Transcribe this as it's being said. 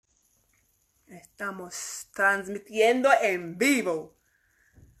Estamos transmitiendo en vivo.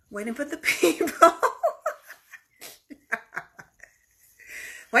 Waiting for the people.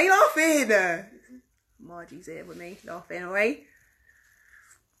 Why are you laughing? Margie's here with me, laughing away.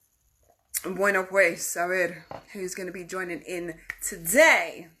 Bueno pues, a ver, who's going to be joining in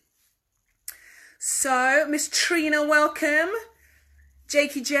today? So, Miss Trina, welcome.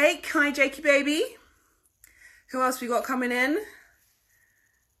 Jakey Jake, hi Jakey baby. Who else we got coming in?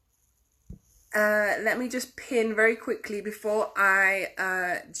 Let me just pin very quickly before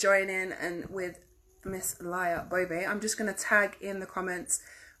I join in and with Miss Laia Bobe. I'm just going to tag in the comments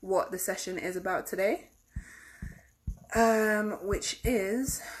what the session is about today. Which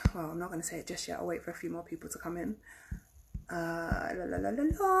is, well, I'm not going to say it just yet. I'll wait for a few more people to come in. La, la, la, la,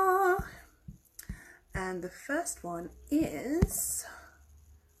 la. And the first one is...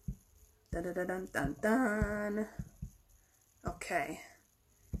 Dun, dun, dun, dun, dun. Okay.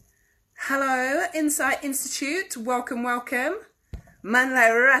 Hello, Insight Institute. Welcome, welcome. Man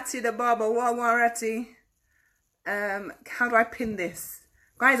like Ratty the Barber, Wawa Ratty. How do I pin this?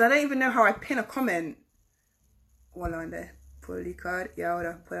 Guys, I don't even know how I pin a comment. Hold on there. Pull the card. Yeah,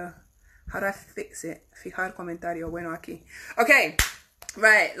 ahora. How do I fix it? Fijar comentario. Bueno, aquí. Okay.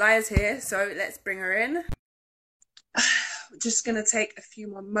 Right, Laia's here, so let's bring her in. Just going to take a few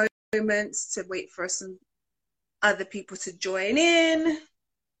more moments to wait for some other people to join in.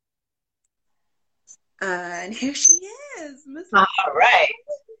 And here she is. All right.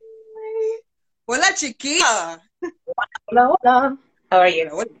 Hola, chiquilla. Hola, hola. How are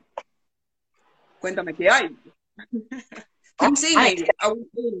you? Cuéntame qué hay. Can you see me? Are we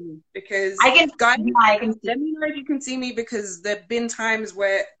in? Because I can, guys, yeah, I can see. let me know if you can see me, because there've been times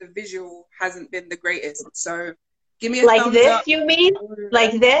where the visual hasn't been the greatest. So give me a Like thumbs this, up. you mean?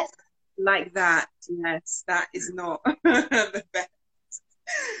 Like this? Like that. Yes, that is not the best.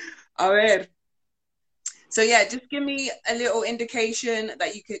 A ver. So yeah, just give me a little indication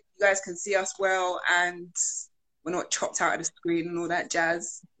that you guys can see us well and we're not chopped out of the screen and all that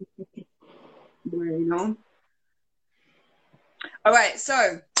jazz. You know. All right,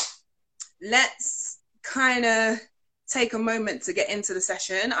 so let's kind of take a moment to get into the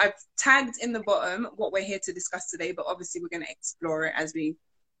session. I've tagged in the bottom what we're here to discuss today, but obviously we're going to explore it as we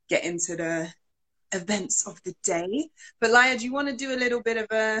get into the events of the day. But Laia, do you want to do a little bit of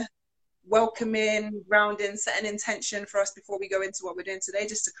a welcoming, grounding, set an intention for us before we go into what we're doing today,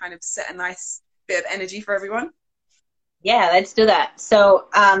 just to kind of set a nice bit of energy for everyone? Yeah, let's do that. So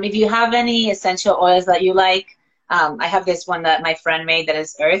if you have any essential oils that you like, I have this one that my friend made that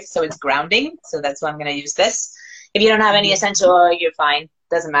is earth, so it's grounding. So that's why I'm going to use this. If you don't have any essential oil, you're fine.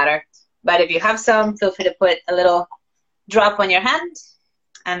 Doesn't matter. But if you have some, feel free to put a little drop on your hand.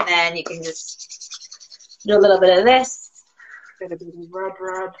 And then you can just do a little bit of this. Get a bit of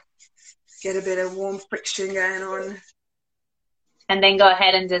rub. Get a bit of warm friction going on. And then go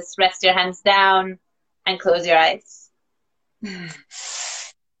ahead and just rest your hands down and close your eyes.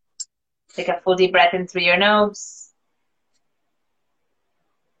 Take a full deep breath in through your nose.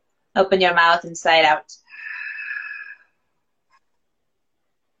 Open your mouth inside out.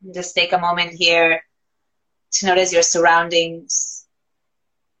 And just take a moment here to notice your surroundings,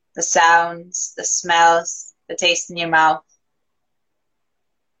 the sounds, the smells, the taste in your mouth.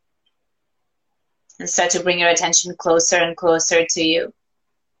 And start to bring your attention closer and closer to you.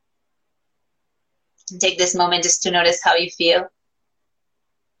 And take this moment just to notice how you feel.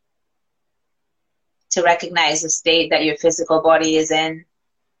 To recognize the state that your physical body is in,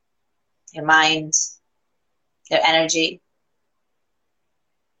 your mind, your energy.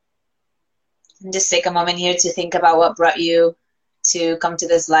 And just take a moment here to think about what brought you to come to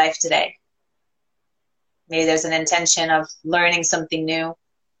this life today. Maybe there's an intention of learning something new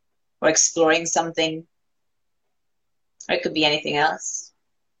or exploring something, or it could be anything else.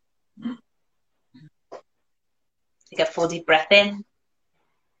 Take a full deep breath in.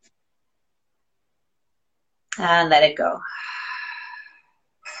 And let it go.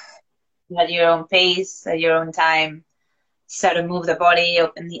 At your own pace, at your own time. Start to move the body,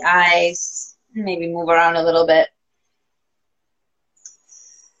 open the eyes, maybe move around a little bit.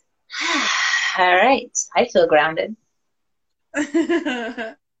 All right, I feel grounded.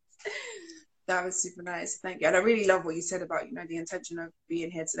 That was super nice. Thank you. And I really love what you said about, the intention of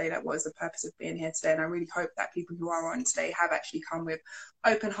being here today. That was the purpose of being here today. And I really hope that people who are on today have actually come with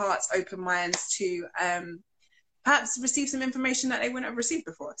open hearts, open minds to perhaps receive some information that they wouldn't have received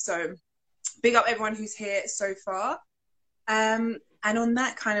before. So big up everyone who's here so far. And on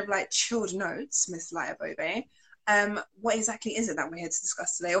that kind of like chilled notes, Miss Laia Bobe, what exactly is it that we're here to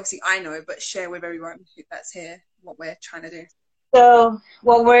discuss today? Obviously I know, but share with everyone that's here what we're trying to do. So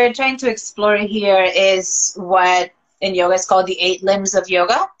what we're trying to explore here is what in yoga is called the 8 limbs of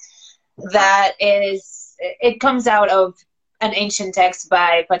yoga. That is, it comes out of an ancient text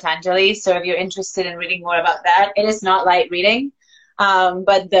by Patanjali. So if you're interested in reading more about that, it is not light reading.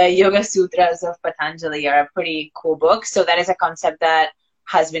 But the Yoga Sutras of Patanjali are a pretty cool book. So that is a concept that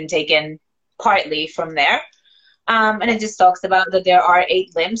has been taken partly from there. And it just talks about that there are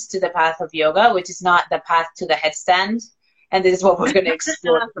 8 limbs to the path of yoga, which is not the path to the headstand. And this is what we're going to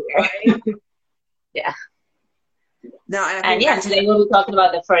explore here. Yeah. No, and yeah, today we'll be talking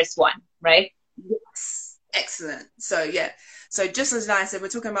about the first one, right? Yes. Excellent. So yeah. So just as I said, we're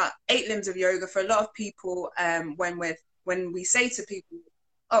talking about 8 limbs of yoga. For a lot of people, when we say to people,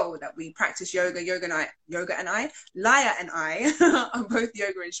 oh, that we practice yoga, Laia and I are both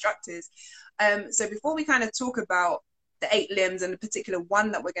yoga instructors. So before we kind of talk about the 8 limbs and the particular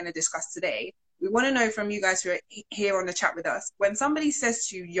one that we're going to discuss today, we want to know from you guys who are here on the chat with us, when somebody says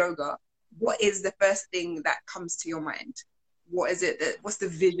to you yoga, what is the first thing that comes to your mind? What is it what's the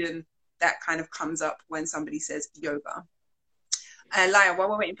vision that kind of comes up when somebody says yoga? Laia, while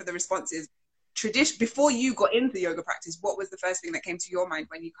we're waiting for the responses, before you got into yoga practice, what was the first thing that came to your mind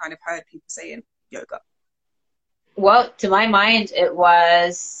when you kind of heard people saying yoga? Well, to my mind, it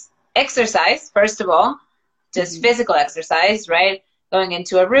was exercise, first of all, just physical exercise, right? Going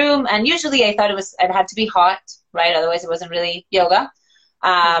into a room, and usually I thought it had to be hot, right? Otherwise it wasn't really yoga.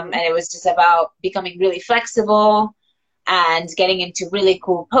 And it was just about becoming really flexible and getting into really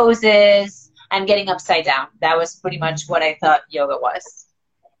cool poses and getting upside down. That was pretty much what I thought yoga was.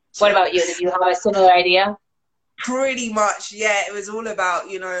 What about you? Did you have a similar idea? Pretty much, yeah. It was all about,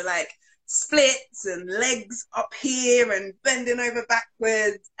 like splits and legs up here and bending over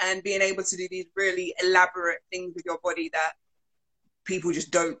backwards and being able to do these really elaborate things with your body that people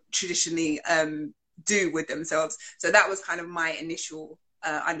just don't traditionally do with themselves. So that was kind of my initial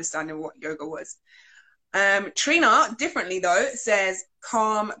understanding of what yoga was. Trina, differently though, says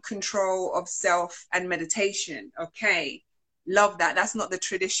calm, control of self and meditation. Okay, love that. That's not the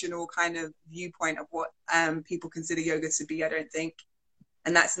traditional kind of viewpoint of what people consider yoga to be, I don't think.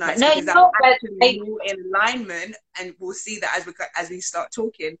 And that's nice, because that's actually more in alignment, and we'll see that as we start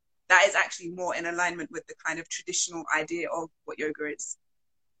talking, that is actually more in alignment with the kind of traditional idea of what yoga is.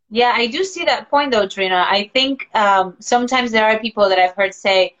 Yeah, I do see that point though, Trina. I think sometimes there are people that I've heard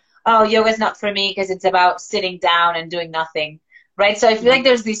say, oh, yoga's not for me because it's about sitting down and doing nothing, right? So I feel like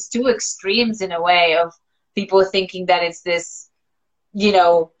there's these two extremes in a way of people thinking that it's this,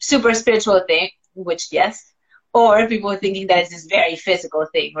 super spiritual thing, which yes, or people thinking that it's this very physical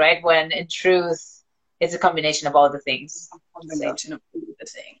thing, right? When in truth, it's a combination of all the things. Of all the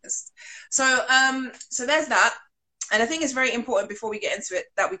things. So there's that. And I think it's very important before we get into it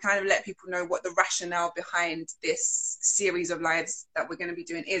that we kind of let people know what the rationale behind this series of lives that we're going to be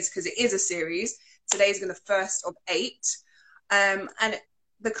doing is, because it is a series. Today is the first of 8. And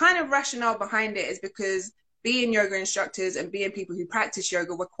the kind of rationale behind it is because being yoga instructors and being people who practice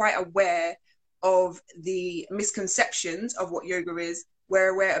yoga, we're quite aware of the misconceptions of what yoga is. We're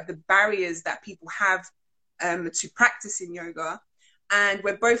aware of the barriers that people have to practicing yoga. And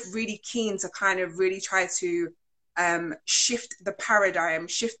we're both really keen to kind of really try to shift the paradigm,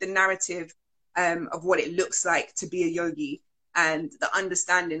 shift the narrative of what it looks like to be a yogi and the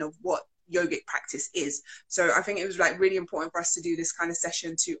understanding of what yogic practice is. So I think it was really important for us to do this kind of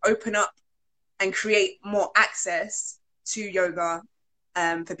session to open up and create more access to yoga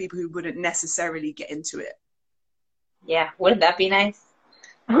for people who wouldn't necessarily get into it. Yeah, wouldn't that be nice?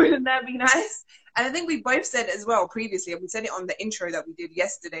 Wouldn't that be nice? And I think we both said as well previously, and we said it on the intro that we did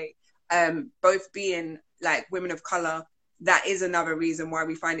yesterday, both being women of color, that is another reason why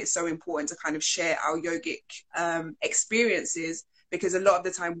we find it so important to kind of share our yogic experiences, because a lot of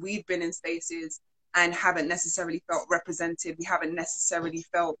the time we've been in spaces and haven't necessarily felt represented. We haven't necessarily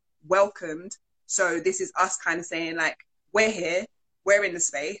felt welcomed. So this is us kind of saying we're here, we're in the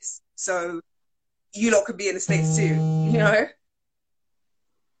space, so you lot could be in the space too,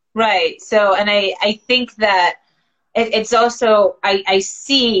 Right. So, and I think that it's also, I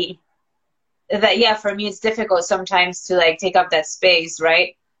see that, yeah, for me, it's difficult sometimes to take up that space,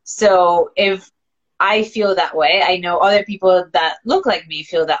 right? So if I feel that way, I know other people that look like me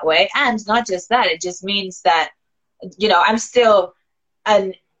feel that way. And not just that, it just means that, I'm still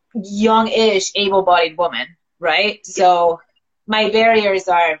a young-ish, able-bodied woman, right? So my barriers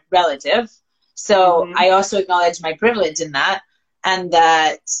are relative. So I also acknowledge my privilege in that. And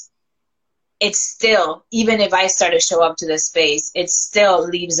that it's still, even if I start to show up to this space, it still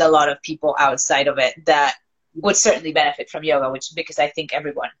leaves a lot of people outside of it that would certainly benefit from yoga, because I think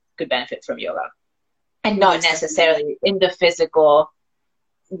everyone could benefit from yoga. and not Most definitely. necessarily in the physical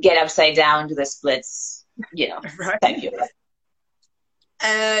get upside down, do the splits, Right. type yoga.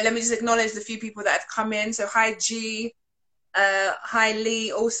 Let me just acknowledge the few people that have come in. So hi G, hi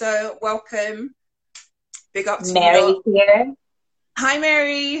Lee, also welcome. Big up to you Mary's lot. here. Hi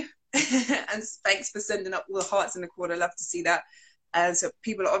Mary, and thanks for sending up all the hearts in the corner. Love to see that. So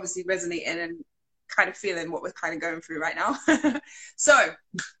people are obviously resonating and kind of feeling what we're kind of going through right now. So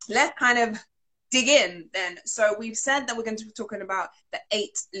let's kind of dig in then. So we've said that we're going to be talking about the 8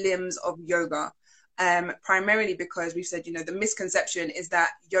 limbs of yoga, primarily because we've said, the misconception is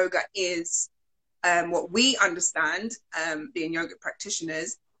that yoga is what we understand, being yoga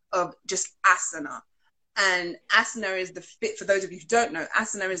practitioners, of just asana. And asana is for those of you who don't know,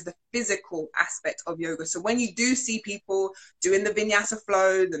 asana is the physical aspect of yoga. So when you do see people doing the vinyasa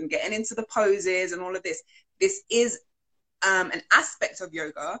flows and getting into the poses and all of this, this is an aspect of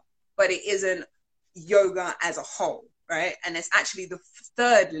yoga, but it isn't yoga as a whole, right? And it's actually the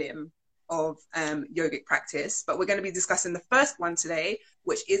 3rd limb of yogic practice. But we're going to be discussing the first one today,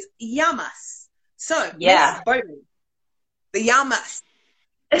 which is yamas. So, Yeah. Miss Bowden, the yamas.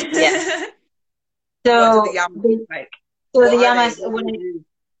 Yeah. What do the So yamas look like? so the What are they? yamas, What do they do?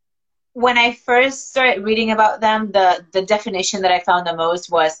 when I first started reading about them, the definition that I found the most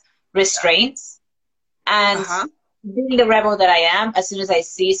was restraints. And Uh-huh. being the rebel that I am, as soon as I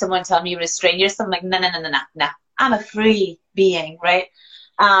see someone tell me restrain yourself, I'm like, no, no, no, no, no, no. I'm a free being, right?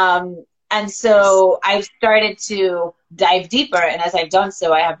 And so I've started to dive deeper, and as I've done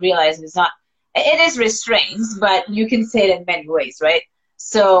so, I have realized it is restraints, but you can say it in many ways, right?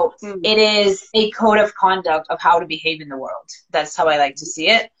 So Mm. it is a code of conduct of how to behave in the world. That's how I like to see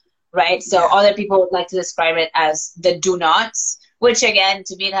it, right? So Yeah. other people would like to describe it as the do nots, which again,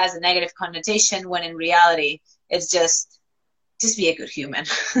 to me, it has a negative connotation when in reality, it's just be a good human,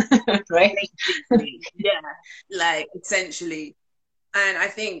 right? Basically, yeah. Like, essentially. And I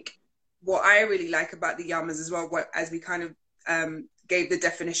think what I really like about the yamas as well, as we kind of gave the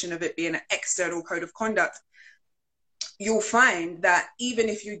definition of it being an external code of conduct, you'll find that even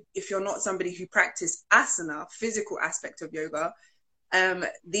if you're not somebody who practice asana, physical aspect of yoga,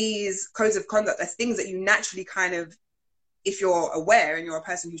 these codes of conduct are things that you naturally kind of, if you're aware and you're a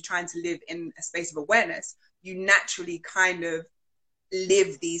person who's trying to live in a space of awareness, you naturally kind of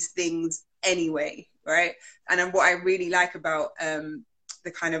live these things anyway, right? And then what I really like about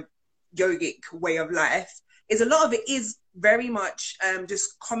the kind of yogic way of life is a lot of it is very much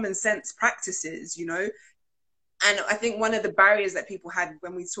just common sense practices, And I think one of the barriers that people had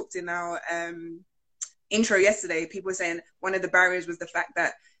when we talked in our intro yesterday, people were saying one of the barriers was the fact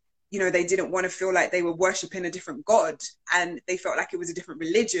that they didn't want to feel like they were worshiping a different god, and they felt like it was a different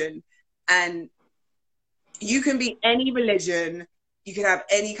religion. And you can be any religion, you can have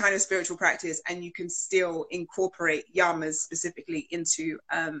any kind of spiritual practice, and you can still incorporate yamas specifically into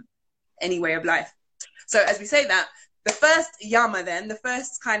any way of life. So as we say that, the first yama then, the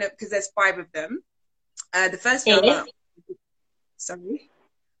first kind of, because there's 5 of them, the first yama, sorry?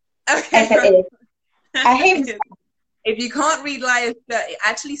 Okay. I hate If you can't read Laia's shirt, it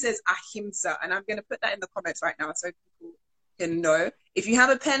actually says ahimsa, and I'm going to put that in the comments right now so people can know. If you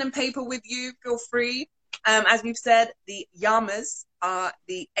have a pen and paper with you, feel free. As we've said, the yamas are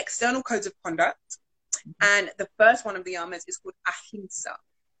the external codes of conduct, and the first one of the yamas is called ahimsa.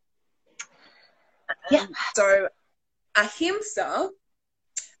 Yeah. So ahimsa,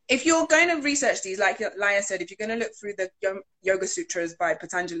 if you're going to research these, like Laia said, if you're going to look through the Yoga Sutras by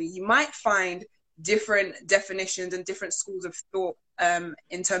Patanjali, you might find different definitions and different schools of thought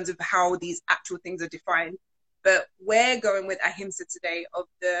in terms of how these actual things are defined. But we're going with ahimsa today, of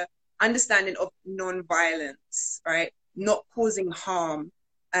the understanding of non-violence, right? Not causing harm,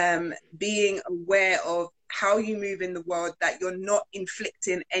 being aware of how you move in the world, that you're not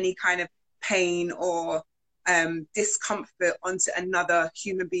inflicting any kind of pain or discomfort onto another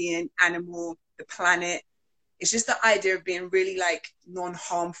human being, animal, the planet. It's just the idea of being really like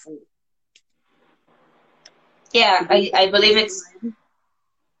non-harmful. Yeah, I believe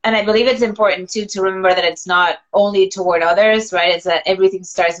it's important too to remember that it's not only toward others, right? It's that everything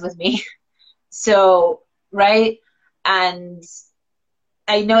starts with me. So, right? And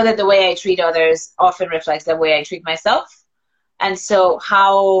I know that the way I treat others often reflects the way I treat myself. And so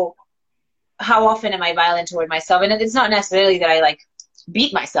how often am I violent toward myself? And it's not necessarily that I like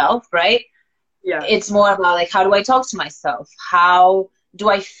beat myself, right? Yeah. It's more about like, how do I talk to myself? How do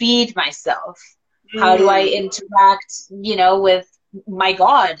I feed myself? How do I interact, with my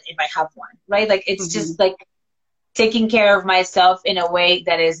God, if I have one, right? Like, it's just like taking care of myself in a way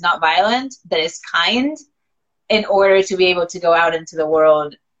that is not violent, that is kind, in order to be able to go out into the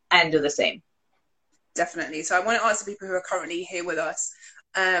world and do the same. Definitely. So I want to answer people who are currently here with us.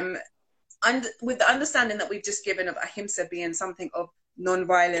 And with the understanding that we've just given of ahimsa being something of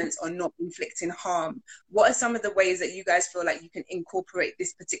non-violence or not inflicting harm, what are some of the ways that you guys feel like you can incorporate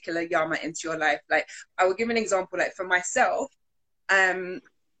this particular yama into your life? Like, I will give an example. Like for myself, I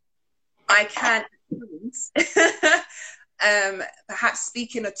can perhaps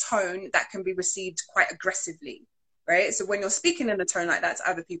speak in a tone that can be received quite aggressively, right? So when you're speaking in a tone like that to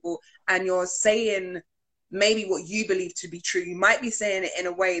other people and you're saying maybe what you believe to be true, you might be saying it in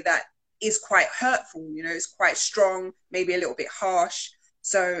a way that is quite hurtful, you know, it's quite strong, maybe a little bit harsh.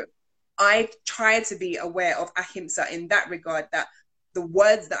 So I try to be aware of ahimsa in that regard, that the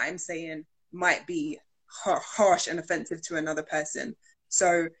words that I'm saying might be harsh and offensive to another person.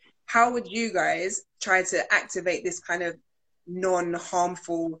 So how would you guys try to activate this kind of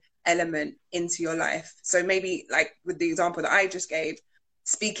non-harmful element into your life? So maybe like with the example that I just gave,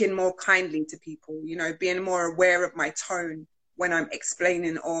 speaking more kindly to people, you know, being more aware of my tone when I'm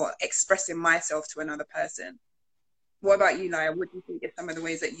explaining or expressing myself to another person. What about you, Laia? What do you think are some of the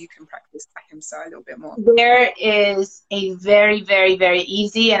ways that you can practice ahimsa a little bit more? There is a very, very, very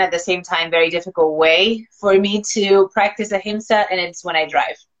easy and at the same time very difficult way for me to practice ahimsa, and it's when I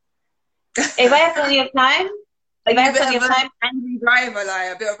drive. If I have plenty of time, Are you a bit of an angry driver,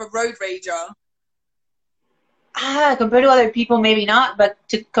 Laia? A bit of a road rager? Compared to other people, maybe not, but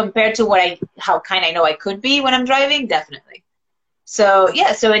compared to how kind I know I could be when I'm driving, definitely. So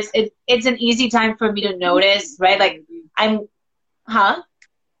yeah, so it's an easy time for me to notice, right? Like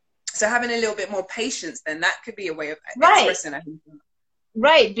So having a little bit more patience, then that could be a way of expressing ahimsa.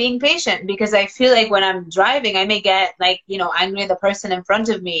 Right, being patient, because I feel like when I'm driving, I may get like, angry at the person in front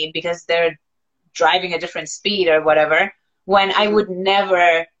of me because they're driving a different speed or whatever, when I would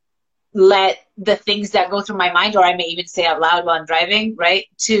never let the things that go through my mind, or I may even say out loud while I'm driving, right,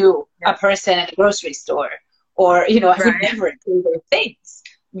 to a person at the grocery store, or, I would never do those things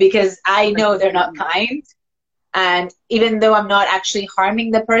because I know they're not kind. And even though I'm not actually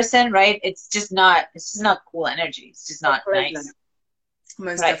harming the person, right, it's just not cool energy. It's just not nice.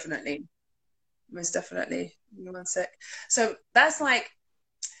 Most definitely. Most definitely. One sec. So that's like,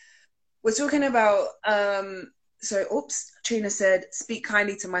 we're talking about, Trina said, speak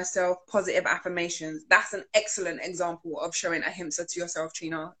kindly to myself, positive affirmations. That's an excellent example of showing ahimsa to yourself,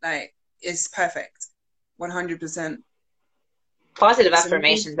 Trina. Like, it's perfect. 100%. Positive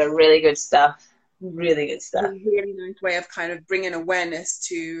affirmations are really good stuff. Really good stuff. It's a really nice way of kind of bringing awareness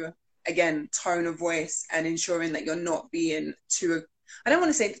to, again, tone of voice and ensuring that you're not being too, I don't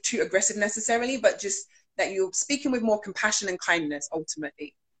want to say too aggressive necessarily, but just that you're speaking with more compassion and kindness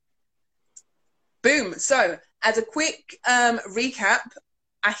ultimately. Boom. So as a quick recap,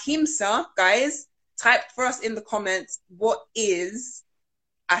 ahimsa, guys, type for us in the comments, what is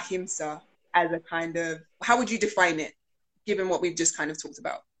ahimsa as a kind of, how would you define it, given what we've just kind of talked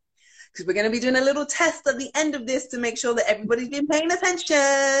about? Because we're going to be doing a little test at the end of this to make sure that everybody's been paying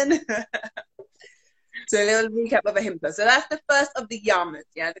attention. So a little recap of ahimsa. So that's the first of the yamas,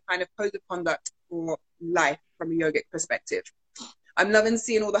 yeah, the kind of code of conduct for life from a yogic perspective. I'm loving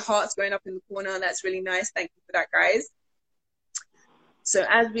seeing all the hearts going up in the corner. That's really nice. Thank you for that, guys. So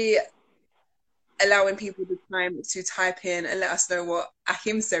as we allowing people the time to type in and let us know what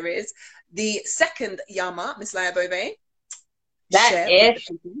ahimsa is, the second yama, Miss Laia Bove, that is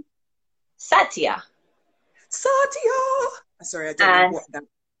Satya. Satya. Sorry, I don't know what that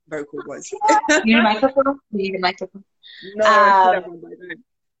vocal was. You need a microphone? You need a microphone? No,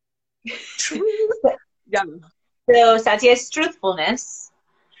 truth. Yeah. So Satya is truthfulness.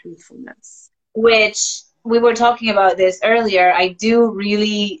 Truthfulness. Which we were talking about this earlier. I do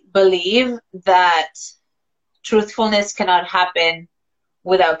really believe that truthfulness cannot happen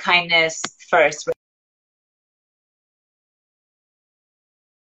without kindness first.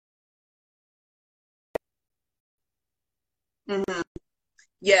 Mm-hmm.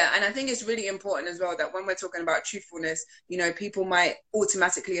 Yeah, and I think it's really important as well that when we're talking about truthfulness, people might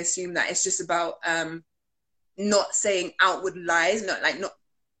automatically assume that it's just about not saying outward lies, not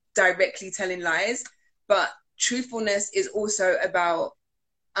directly telling lies, but truthfulness is also about,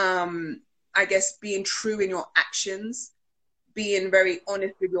 I guess, being true in your actions, being very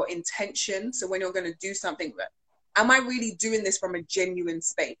honest with your intention. So when you're going to do something, am I really doing this from a genuine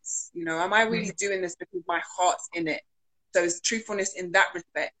space? Am I really doing this because my heart's in it? So it's truthfulness in that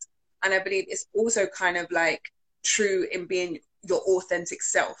respect. And I believe it's also kind of like true in being your authentic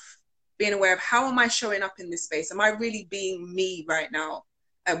self, being aware of how am I showing up in this space? Am I really being me right now?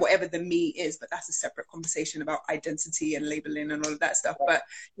 Whatever the me is, but that's a separate conversation about identity and labeling and all of that stuff. But,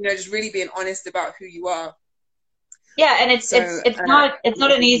 just really being honest about who you are. Yeah, and it's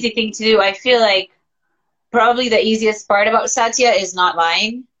not an easy thing to do. I feel like probably the easiest part about Satya is not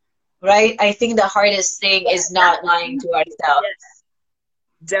lying, right? I think the hardest thing is not lying to ourselves,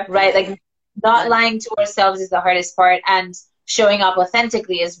 Yes, right? definitely. Like not Like, lying to ourselves is the hardest part, and showing up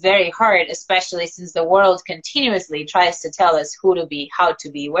authentically is very hard, especially since the world continuously tries to tell us who to be, how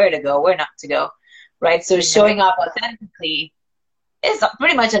to be, where to go, where not to go, right? So right. showing up authentically is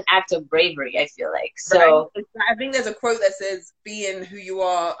pretty much an act of bravery, I feel like. Right. So I think there's a quote that says, being who you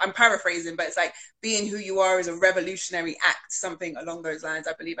are, I'm paraphrasing, but it's like, being who you are is a revolutionary act, something along those lines,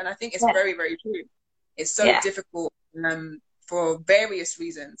 I believe. And I think it's yeah, very, very true. It's so yeah. difficult for various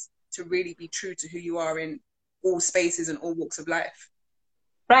reasons to really be true to who you are in all spaces and all walks of life.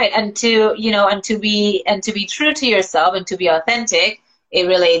 Right, and to, and to be true to yourself and to be authentic, it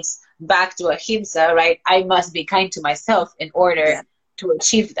relates back to ahimsa, right? I must be kind to myself in order Yeah. to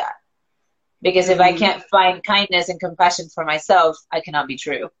achieve that. Because if I Mm-hmm. can't find kindness and compassion for myself, I cannot be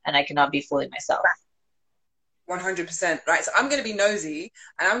true and I cannot be fully myself. 100%. Right. So I'm going to be nosy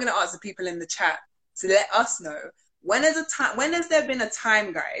and I'm going to ask the people in the chat to let us know, when has there been a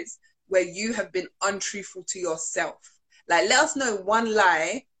time, guys, where you have been untruthful to yourself? Like, let us know one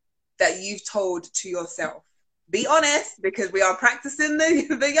lie that you've told to yourself. Be honest, because we are practicing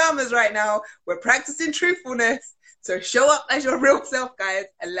the yamas right now. We're practicing truthfulness. So show up as your real self, guys,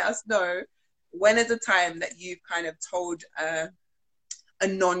 and let us know, when is the time that you've kind of told a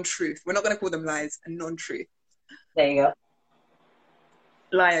non-truth. We're not going to call them lies, a non-truth. There you go.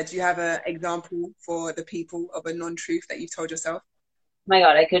 Laia, do you have an example for the people of a non-truth that you've told yourself? My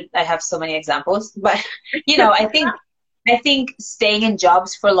God, I have so many examples, but I think staying in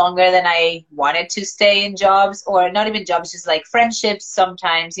jobs for longer than I wanted to stay in jobs, or not even jobs, just like friendships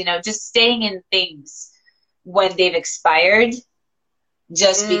sometimes, just staying in things when they've expired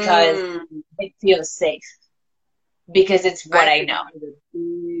just because Mm, it feels safe, because it's what I I think know. that is a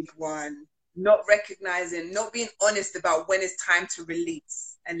big one. Not recognizing, not being honest about when it's time to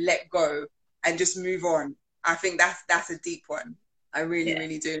release and let go and just move on. I think that's a deep one. I really, Yeah.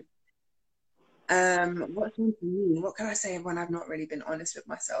 really do. What's one for me? What can I say when I've not really been honest with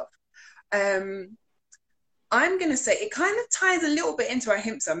myself? Um, I'm gonna say it kind of ties a little bit into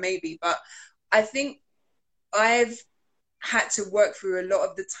ahimsa, maybe, but I think I've had to work through a lot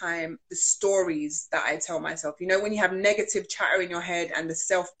of the time the stories that I tell myself. You know, when you have negative chatter in your head and the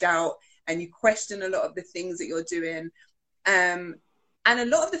self-doubt and you question a lot of the things that you're doing. Um, and a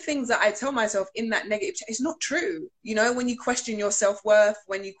lot of the things that I tell myself in that negative chat is not true. You know, when you question your self-worth,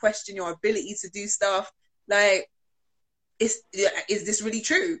 when you question your ability to do stuff, like, is this really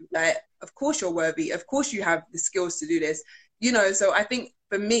true? Like, of course you're worthy. Of course you have the skills to do this. You know, so I think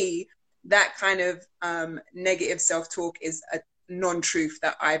for me, that kind of negative self-talk is a non-truth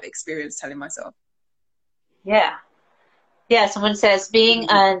that I've experienced telling myself. Yeah. Yeah. Someone says being in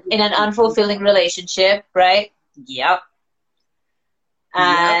an unfulfilling relationship, right? Yep. Yep.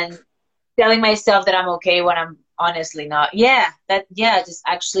 And telling myself that I'm okay when I'm honestly not. Yeah. Yeah. Just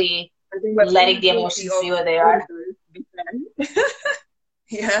actually I think we're letting all the guilty emotions of be what they all are. of those, to be fair.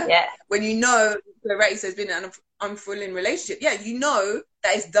 Yeah. Yeah. When you know, the right says, been in an unfulfilling relationship, yeah, you know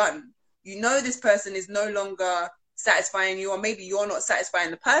that it's done. You know this person is no longer satisfying you, or maybe you're not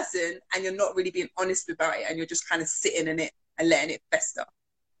satisfying the person and you're not really being honest about it and you're just kind of sitting in it and letting it fester.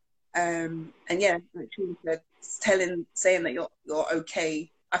 And yeah, like she said, saying that you're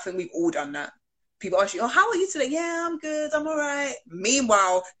okay. I think we've all done that. People ask you, "Oh, how are you today?" "Yeah, I'm good. I'm all right."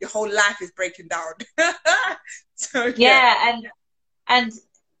 Meanwhile, your whole life is breaking down. So yeah, Yeah. And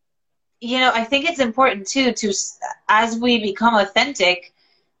I think it's important too as we become authentic,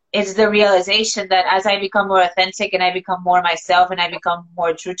 it's the realization that as I become more authentic and I become more myself and I become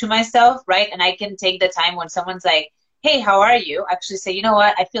more true to myself, right? And I can take the time when someone's like, "Hey, how are you?" Actually say, "You know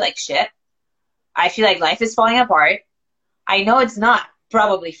what? I feel like shit. I feel like life is falling apart. I know it's not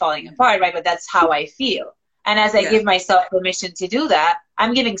probably falling apart, right? But that's how I feel." And as I yeah, give myself permission to do that,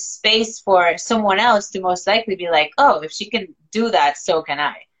 I'm giving space for someone else to most likely be like, "Oh, if she can do that, so can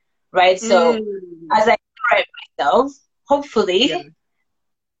I." Right? So mm, as I support myself, yeah, hopefully,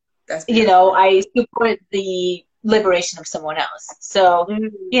 that's beautiful. I support the liberation of someone else. So,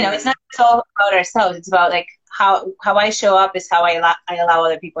 it's Mm. not just all about ourselves. It's about like how I show up is how I allow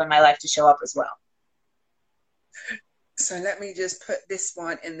other people in my life to show up as well. So let me just put this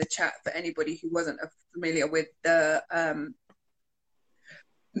one in the chat for anybody who wasn't familiar with the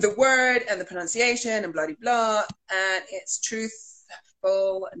word and the pronunciation and blah blah blah. And it's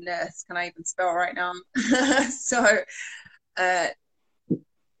truthfulness. Can I even spell right now? So uh,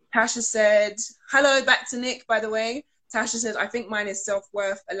 Tasha said, hello, back to Nick, by the way. Tasha says, I think mine is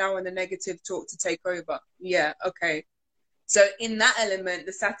self-worth, allowing the negative talk to take over. Yeah, okay. So in that element,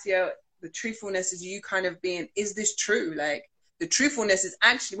 the Satya, The truthfulness is you kind of being, is this true? Like, the truthfulness is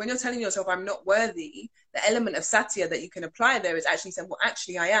actually, when you're telling yourself, I'm not worthy, the element of satya that you can apply there is actually saying, well,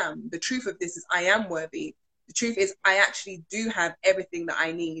 actually, I am. The truth of this is I am worthy. The truth is I actually do have everything that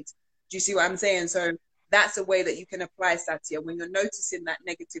I need. Do you see what I'm saying? So that's a way that you can apply satya when you're noticing that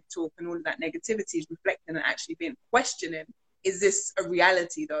negative talk and all of that negativity is reflecting and actually being questioning, is this a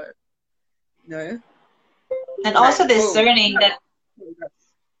reality though? No. And also discerning that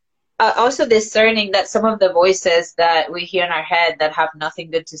some of the voices that we hear in our head that have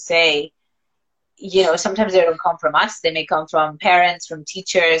nothing good to say, you know, sometimes they don't come from us. They may come from parents, from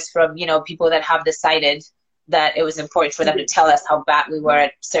teachers, from, you know, people that have decided that it was important for them to tell us how bad we were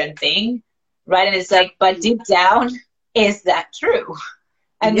at a certain thing, right? And it's like, but deep down, is that true?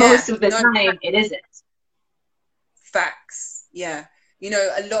 And most of the time, it isn't. Facts. Yeah. You know,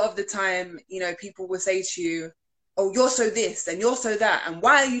 a lot of the time, you know, people will say to you, oh, you're so this and you're so that, and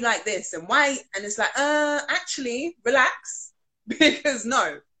why are you like this, and why? And it's like, actually, relax, because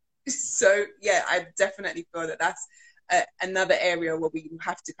no. So yeah, I definitely feel that that's another area where we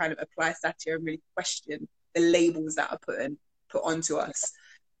have to kind of apply satya and really question the labels that are put onto us.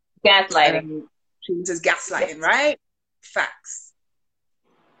 Gaslighting. Treated as gaslighting, right? Facts.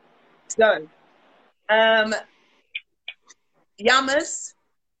 So, yamas,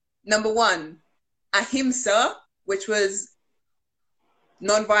 number 1, ahimsa, which was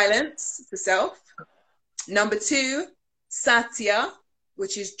non-violence to self. Number 2, satya,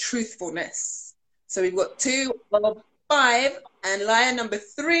 which is truthfulness. So we've got 2 of 5, and Laia, number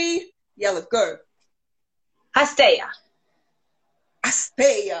 3. Yalla, go. Asteya.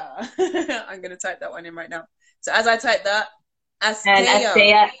 Asteya. I'm going to type that one in right now. So as I type that, Asteya. And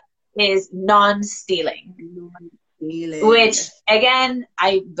Asteya is non-stealing. Non-stealing. Which, again,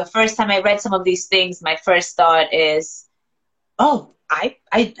 the first time I read some of these things, my first thought is, oh, I'm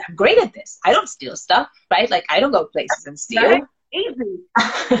great at this. I don't steal stuff, right? Like, I don't go places and steal. Right? Easy.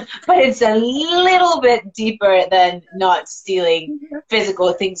 But it's a little bit deeper than not stealing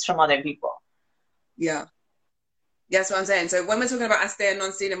physical things from other people. Yeah. That's what I'm saying. So when we're talking about asteya and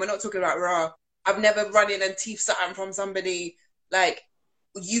non-stealing, we're not talking about raw. I've never run in and thief something from somebody. Like,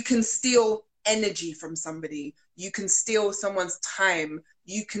 you can steal energy from somebody. You can steal someone's time.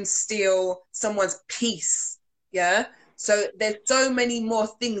 You can steal someone's peace. Yeah. So there's so many more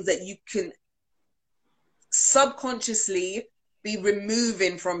things that you can subconsciously be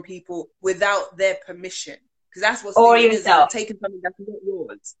removing from people without their permission. Because that's what or stealing yourself. is. Taking something that's not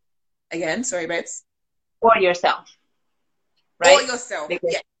yours. Again, sorry, babes. Or yourself. Right? Or yourself.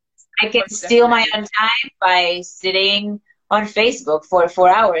 Because yes. I can steal my own time by sitting on Facebook for 4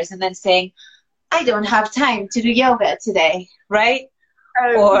 hours and then saying, I don't have time to do yoga today, right?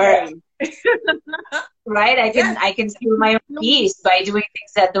 Okay. Or right, I can steal my own peace by doing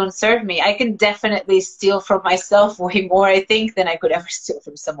things that don't serve me. I can definitely steal from myself way more, I think, than I could ever steal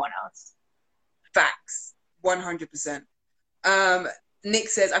from someone else. Facts. 100%. Nick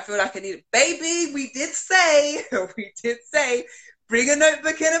says, I feel like I need it. Baby, we did say, bring a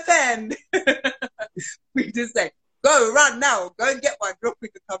notebook and a pen. We did say, go, run now. Go and get one. Real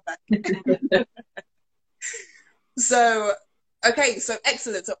quick and come back. So, okay, so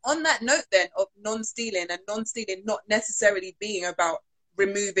excellent. So on that note then of non-stealing, and non-stealing not necessarily being about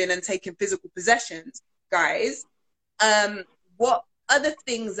removing and taking physical possessions, guys, what other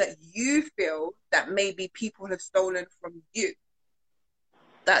things that you feel that maybe people have stolen from you?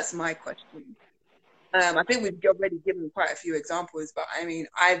 That's my question. I think we've already given quite a few examples, but I mean,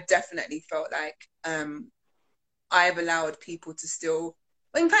 I've definitely felt like I've allowed people to steal.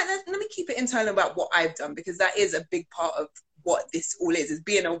 Well, in fact, let me keep it internal about what I've done, because that is a big part of what this all is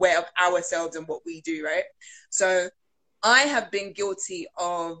being aware of ourselves and what we do, right? So I have been guilty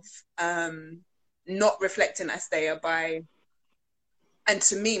of not reflecting asteya by, and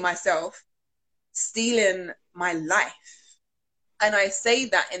to me, myself, stealing my life. And I say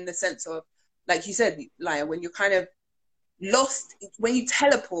that in the sense of, like you said, Laia, when you're kind of lost, when you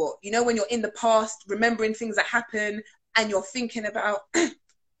teleport, you know, when you're in the past, remembering things that happen, and you're thinking about,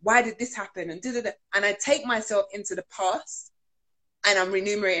 why did this happen? And da-da-da. And I take myself into the past and I'm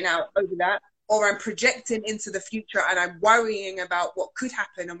remunerating out over that, or I'm projecting into the future and I'm worrying about what could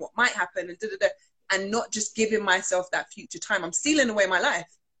happen and what might happen and da-da-da, and not just giving myself that future time. I'm stealing away my life,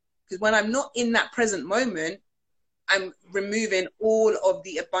 because when I'm not in that present moment, I'm removing all of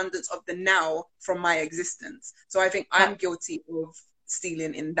the abundance of the now from my existence. So I think I'm guilty of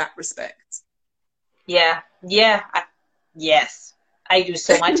stealing in that respect. Yeah. Yes. I do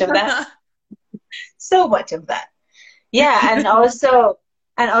so much of that. So much of that. Yeah. And also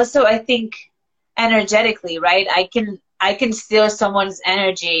I think energetically, right? I can steal someone's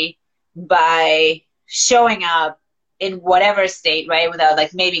energy by showing up in whatever state, right? Without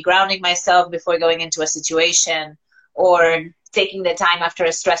like maybe grounding myself before going into a situation, or taking the time after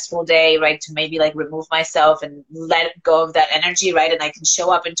a stressful day, right, to maybe like remove myself and let go of that energy, right? And I can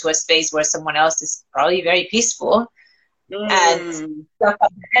show up into a space where someone else is probably very peaceful and suck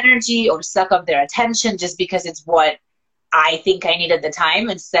up their energy or suck up their attention just because it's what I think I need at the time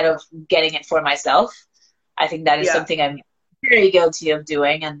instead of getting it for myself. I think that is Yeah. something I'm very guilty of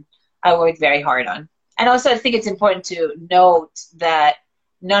doing and I work very hard on. And also I think it's important to note that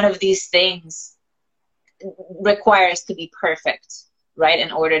none of these things requires to be perfect, right,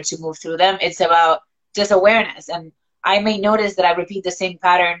 in order to move through them. It's about just awareness. And I may notice that I repeat the same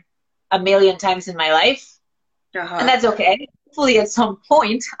pattern a million times in my life, and that's okay. Hopefully at some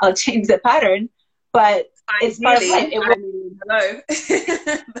point I'll change the pattern, but it's part of life. It will, hello.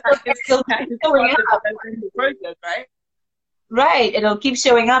 it'll keep showing up. Process, right? Right. It'll keep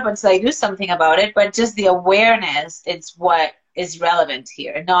showing up until I do something about it. But just the awareness, it's what is relevant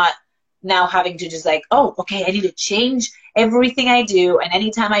here. Not now having to just like, oh, okay, I need to change everything I do. And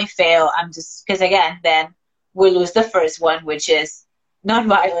anytime I fail, I'm just, because again, then we lose the first one, which is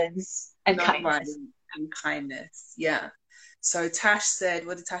nonviolence and kindness. And kindness. Yeah. So Tash said,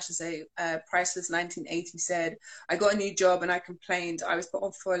 what did Tasha say? Priceless 1980 said, I got a new job and I complained. I was put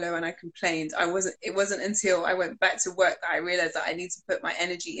on furlough and I complained. It wasn't until I went back to work that I realized that I need to put my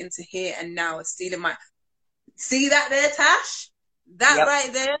energy into here and now, stealing my, see that there, Tash? That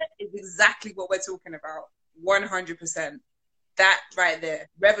right there is exactly what we're talking about. 100%. That right there.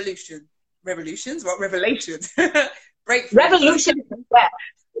 Revolutions? What? Revelations. Breakthrough. Revolution.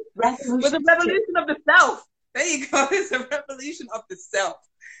 Revolution. With a revolution of the self. There you go. It's a revolution of the self.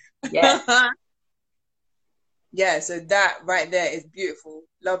 Yeah. Yeah, so that right there is beautiful.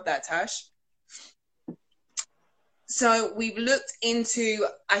 Love that, Tash. So we've looked into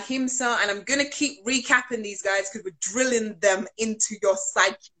ahimsa, and I'm going to keep recapping these guys because we're drilling them into your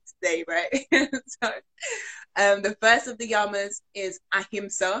psyche today, right? So the first of the yamas is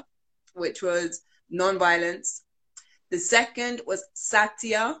ahimsa, which was non-violence. The second was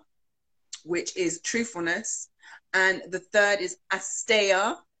satya, which is truthfulness. And the third is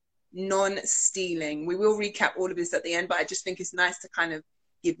asteya, non-stealing. We will recap all of this at the end, but I just think it's nice to kind of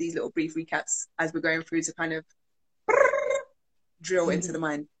give these little brief recaps as we're going through to kind of drill into the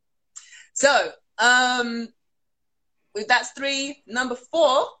mind. So, that's 3. Number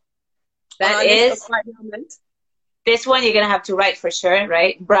 4. That is, this one you're going to have to write for sure,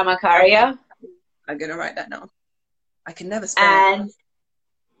 right? Brahmacharya. I'm going to write that now. I can never spell it.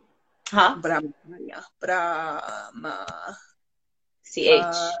 Brahmacharya. Brahma.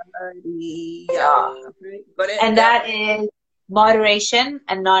 CH. Yeah. Got it. And that is moderation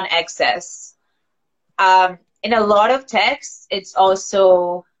and non-excess. In a lot of texts, it's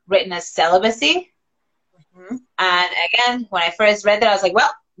also written as celibacy. And again, when I first read that, I was like,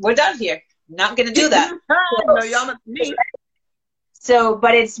 well, we're done here. Not going to do that. No, y'all not me. So,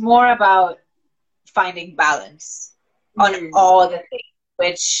 but it's more about finding balance on all the things,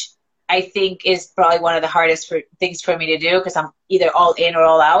 which I think is probably one of the hardest things for me to do, because I'm either all in or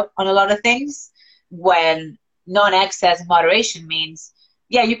all out on a lot of things. When non-excess moderation means,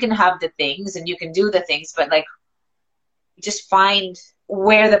 yeah, you can have the things and you can do the things, but like just find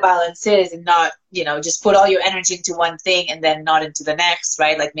where the balance is and not, just put all your energy into one thing and then not into the next,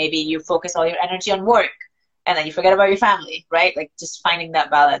 right? Like maybe you focus all your energy on work and then you forget about your family, right? Like just finding that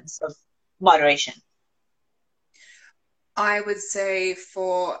balance of moderation. I would say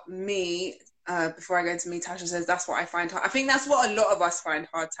for me, before I go into me, Tasha says that's what I find hard. I think that's what a lot of us find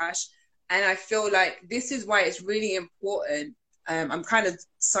hard, Tash. And I feel like this is why it's really important. I'm kind of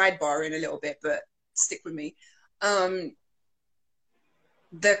sidebarring a little bit, but stick with me.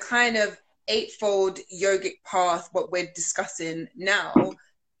 The kind of 8-fold yogic path, what we're discussing now,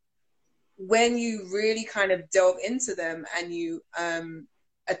 when you really kind of delve into them and you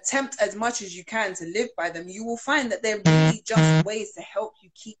attempt as much as you can to live by them, you will find that they're really just ways to help you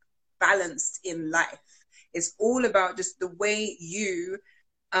keep balanced in life. It's all about just the way you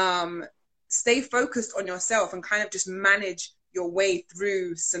stay focused on yourself and kind of just manage your way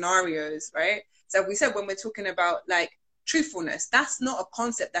through scenarios, right? So we said, when we're talking about like truthfulness, that's not a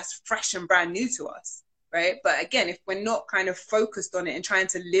concept that's fresh and brand new to us, right? But again, if we're not kind of focused on it and trying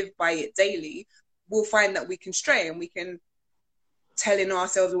to live by it daily, we'll find that we can stray and we can telling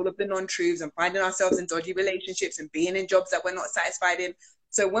ourselves all of the non-truths and finding ourselves in dodgy relationships and being in jobs that we're not satisfied in.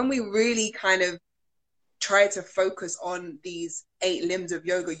 So when we really kind of try to focus on these 8 limbs of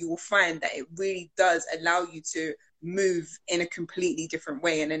yoga, you will find that it really does allow you to move in a completely different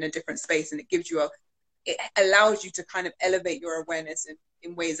way and in a different space. And it gives you it allows you to kind of elevate your awareness and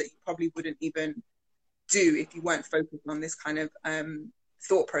in ways that you probably wouldn't even do if you weren't focused on this kind of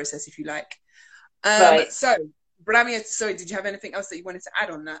thought process, if you like. Right. So, Bramia, sorry, did you have anything else that you wanted to add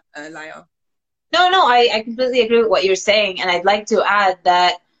on that, Laia? No, I completely agree with what you're saying. And I'd like to add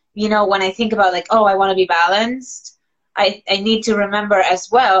that, you know, when I think about like, oh, I want to be balanced, I need to remember as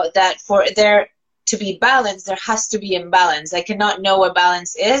well that for there to be balanced, there has to be imbalance. I cannot know what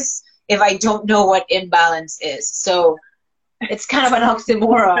balance is if I don't know what imbalance is. So it's kind of an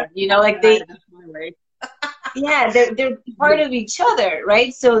oxymoron, you know, like they, yeah, they're part of each other,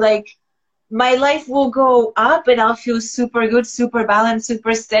 right? So like my life will go up and I'll feel super good, super balanced,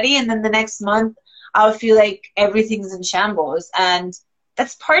 super steady. And then the next month I'll feel like everything's in shambles. And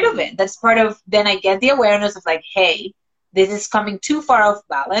that's part of it. That's part of, then I get the awareness of like, hey, this is coming too far off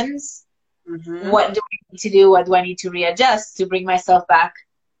balance. What do I need to do? What do I need to readjust to bring myself back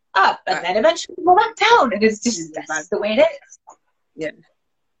up? And then eventually go back down. And it's just, that's the way it is. Yeah.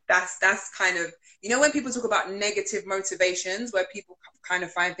 That's kind of, you know, when people talk about negative motivations, where people kind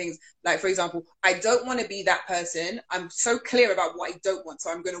of find things like, for example, I don't want to be that person. I'm so clear about what I don't want,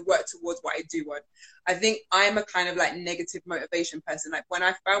 so I'm going to work towards what I do want. I think I'm a kind of like negative motivation person. Like when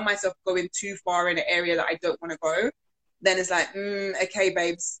I found myself going too far in an area that I don't want to go, then it's like, okay,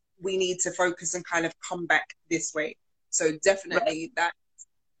 babes, we need to focus and kind of come back this way. So definitely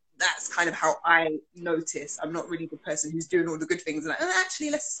that's kind of how I notice. I'm not really the person who's doing all the good things. Like,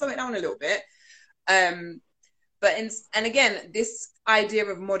 actually, let's slow it down a little bit. And again, this idea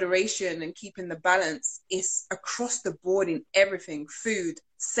of moderation and keeping the balance is across the board in everything: food,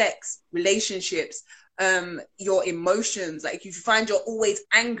 sex, relationships, your emotions. Like if you find you're always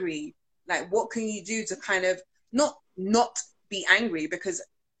angry, like what can you do to kind of not be angry? Because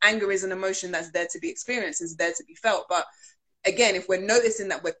anger is an emotion that's there to be experienced, is there to be felt. But again, if we're noticing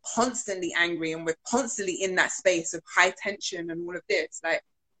that we're constantly angry and we're constantly in that space of high tension and all of this, like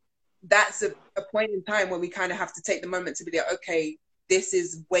that's a point in time where we kind of have to take the moment to be like, okay, this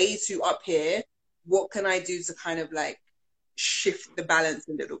is way too up here. What can I do to kind of like shift the balance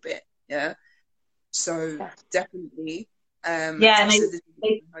a little bit? Yeah. So definitely. Yeah,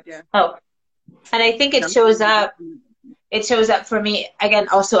 Yeah. And I think it shows up. It shows up for me again,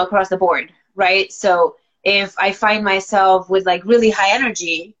 also across the board, right? So if I find myself with like really high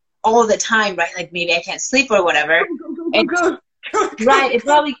energy all the time, right? Like maybe I can't sleep or whatever. Right, it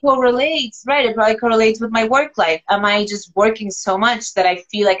probably correlates, right? It probably correlates with my work life. Am I just working so much that I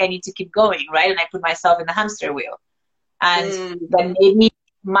feel like I need to keep going, right? And I put myself in the hamster wheel. And then maybe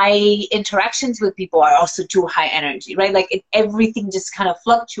my interactions with people are also too high energy, right? Like everything just kind of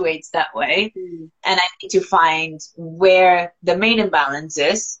fluctuates that way. And I need to find where the main imbalance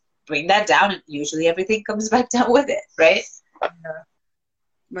is, bring that down, and usually everything comes back down with it, right? Yeah,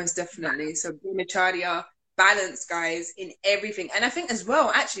 most definitely. So brahmacharya, balance, guys, in everything. And I think as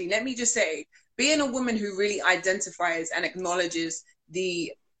well, actually, let me just say, being a woman who really identifies and acknowledges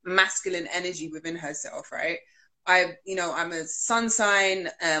the masculine energy within herself, right? I'm a sun sign,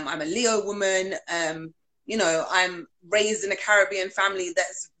 I'm a Leo woman, I'm raised in a Caribbean family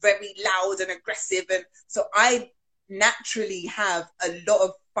that's very loud and aggressive. And so I naturally have a lot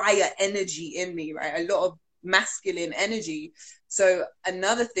of fire energy in me, right? A lot of masculine energy. So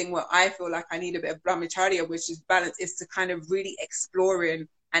another thing where I feel like I need a bit of brahmacharya, which is balance, is to kind of really exploring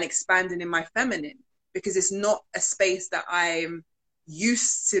and expanding in my feminine, because it's not a space that I'm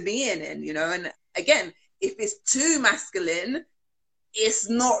used to being in, and again, if it's too masculine, it's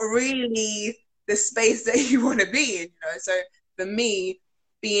not really the space that you want to be in, So for me,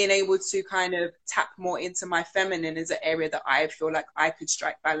 being able to kind of tap more into my feminine is an area that I feel like I could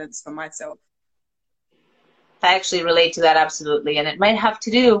strike balance for myself. I actually relate to that absolutely. And it might have to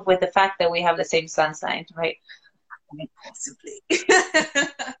do with the fact that we have the same sun sign, right? Possibly.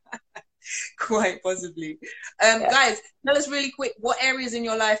 Quite possibly. Guys, tell us really quick, what areas in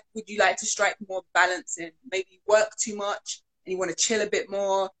your life would you like to strike more balance in? Maybe you work too much and you want to chill a bit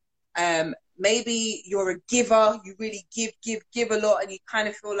more. Maybe you're a giver, you really give a lot, and you kind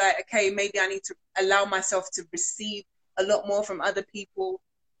of feel like, okay, maybe I need to allow myself to receive a lot more from other people.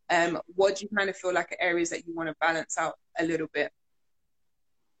 What do you kind of feel like are areas that you want to balance out a little bit?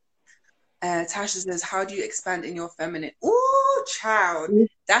 Tasha says, how do you expand in your feminine? Ooh, child.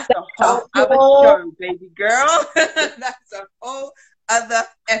 That's a whole other show, baby girl. That's a whole other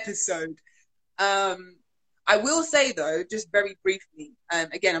episode. I will say though, just very briefly,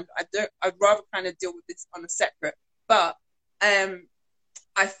 again, I'd rather kind of deal with this on a separate, but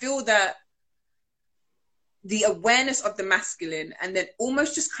I feel that the awareness of the masculine and then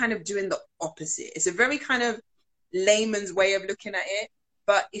almost just kind of doing the opposite. It's a very kind of layman's way of looking at it.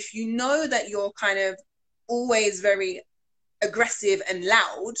 But if you know that you're kind of always very aggressive and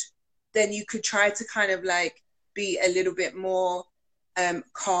loud, then you could try to kind of like be a little bit more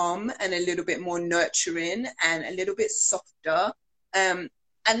calm and a little bit more nurturing and a little bit softer. And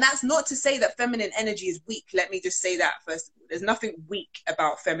that's not to say that feminine energy is weak. Let me just say that first of all. There's nothing weak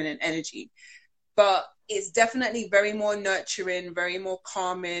about feminine energy, but it's definitely very more nurturing, very more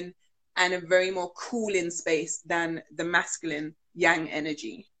calming, and a very more cooling space than the masculine yang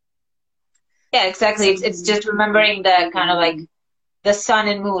energy. Yeah, exactly. It's just remembering the kind of like the sun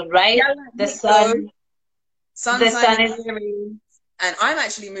and moon, right? Yeah, the sun, sun, sign is Aries, and I'm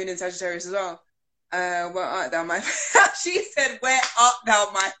actually moon in Sagittarius as well. Where art thou, my? She said, "Where art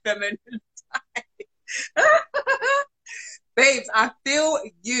thou, my feminine type?" Babes, I feel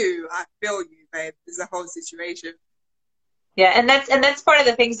you. I feel you, babe. There's a whole situation. Yeah, and that's part of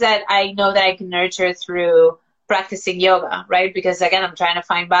the things that I know that I can nurture through practicing yoga, right? Because again, I'm trying to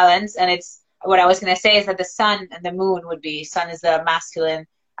find balance, and it's what I was going to say is that the sun and the moon would be sun is the masculine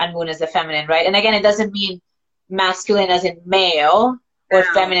and moon is the feminine, right? And again, it doesn't mean masculine as in male or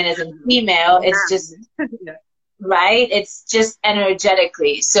feminine as in female. It's just right. It's just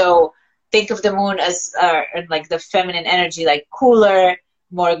energetically. So think of the moon as like the feminine energy, like cooler,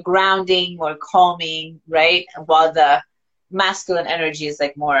 more grounding, more calming, right? While the masculine energy is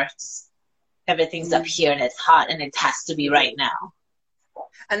like more everything's up here and it's hot and it has to be right now.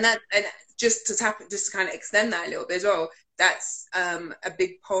 And just to kind of extend that a little bit as well, that's a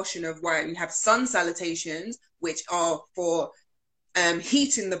big portion of why we have sun salutations, which are for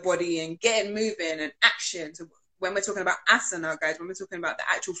heating the body and getting moving and action. So when we're talking about asana, guys, when we're talking about the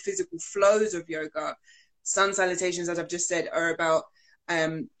actual physical flows of yoga, sun salutations, as I've just said, are about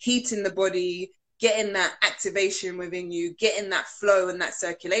heating the body, getting that activation within you, getting that flow and that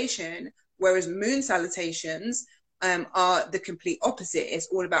circulation. Whereas moon salutations are the complete opposite. It's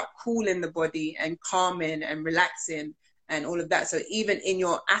all about cooling the body and calming and relaxing and all of that. So even in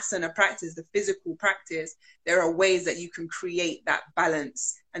your asana practice, the physical practice, there are ways that you can create that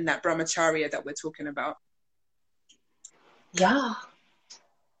balance and that brahmacharya that we're talking about. Yeah.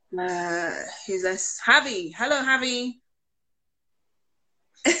 Who's this? Javi. Hello, Javi.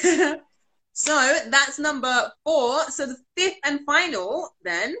 So that's number 4. So the 5th and final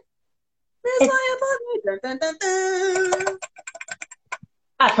then.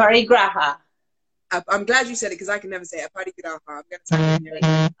 Aparigraha. I'm glad you said it because I can never say it. Aparigraha. I'm going to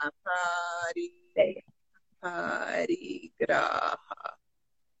say it. Aparigraha.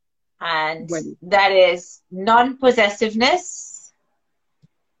 And that is non-possessiveness.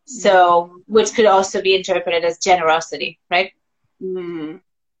 So, which could also be interpreted as generosity, right?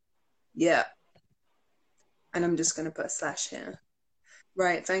 Yeah. And I'm just going to put a slash here.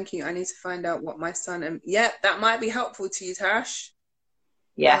 Right, thank you. I need to find out what my son and that might be helpful to you, Tash.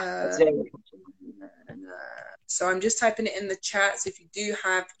 Yeah, that's very so I'm just typing it in the chat. So if you do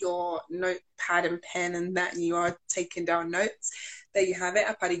have your notepad and pen and that, and you are taking down notes, there you have it.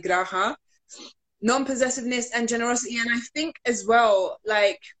 Aparigraha, non-possessiveness and generosity. And I think as well,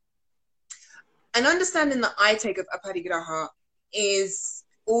 like, an understanding that I take of aparigraha is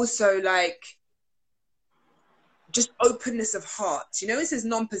also like just openness of heart. You know, it says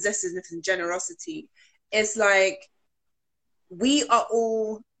non-possessiveness and generosity. It's like we are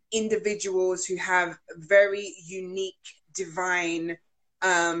all individuals who have very unique divine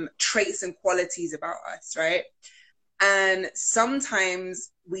traits and qualities about us, right? And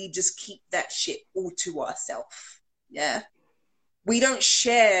sometimes we just keep that shit all to ourselves. Yeah, we don't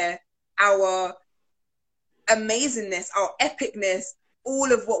share our amazingness, our epicness,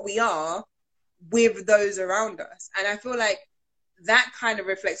 all of what we are with those around us. And I feel like that kind of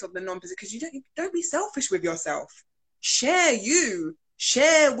reflects on the non-possessive, because you don't be selfish with yourself. Share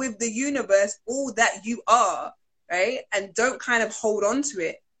with the universe all that you are, right? And don't kind of hold on to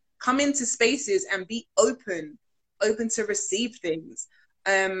it. Come into spaces and be open to receive things.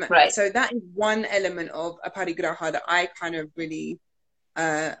 right. So that is one element of aparigraha that I kind of really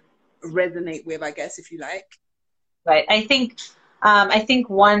resonate with, I guess, if you like. Right. I think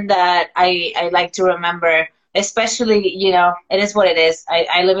one that I like to remember, especially, you know, it is what it is.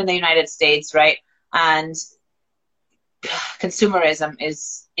 I live in the United States, right? And consumerism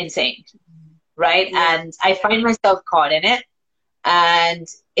is insane, right? Yeah. And I find myself caught in it. And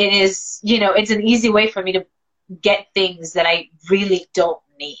it is, you know, it's an easy way for me to get things that I really don't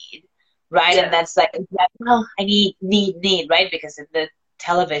need, right? Yeah. And that's like, well, I need, right? Because in the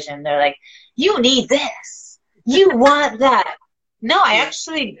television, they're like, you need this, you want that. No, I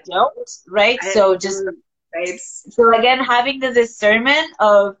actually don't, right? So again, having the discernment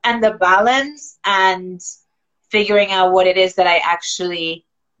of, and the balance and figuring out what it is that I actually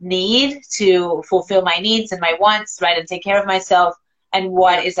need to fulfill my needs and my wants, right, and take care of myself, and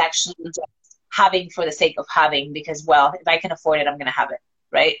what is actually just having for the sake of having, because, well, if I can afford it, I'm going to have it,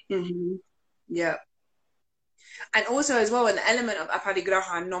 right? Mm-hmm. Yeah. And also as well, an element of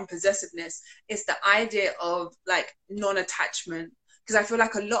aparigraha and non-possessiveness is the idea of like non-attachment. Because I feel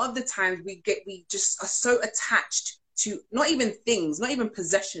like a lot of the times we just are so attached to not even things, not even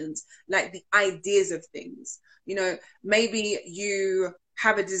possessions, like the ideas of things. You know, maybe you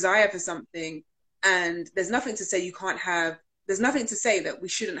have a desire for something and there's nothing to say you can't have, there's nothing to say that we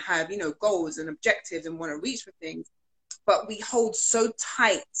shouldn't have, you know, goals and objectives and want to reach for things. But we hold so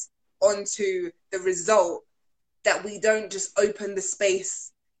tight onto the result that we don't just open the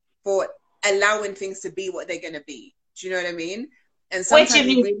space for allowing things to be what they're going to be. Do you know what I mean? And Which, sometimes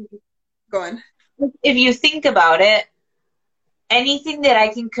we really go on. if you think about it, anything that I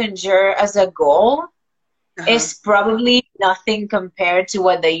can conjure as a goal is probably nothing compared to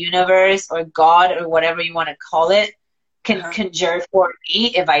what the universe or God or whatever you want to call it can conjure for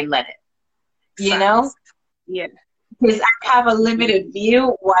me if I let it. You know? Yeah. Because I have a limited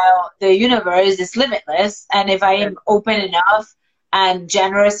view while the universe is limitless. And if I am open enough and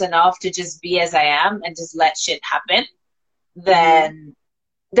generous enough to just be as I am and just let shit happen, then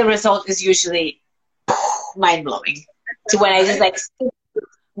the result is usually mind-blowing. So when I just like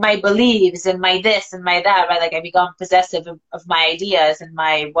my beliefs and my this and my that, right, like I become possessive of my ideas and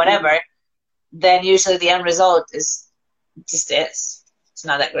my whatever, then usually the end result is just it's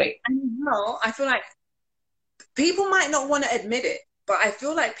not that great. No, I feel like people might not want to admit it, but I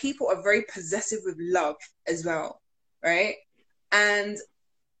feel like people are very possessive with love as well, right? And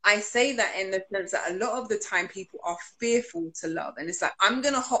I say that in the sense that a lot of the time people are fearful to love, and it's like I'm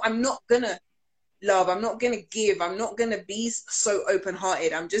not gonna love, I'm not gonna give, I'm not gonna be so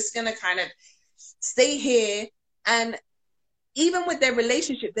open-hearted, I'm just gonna kind of stay here. And even with their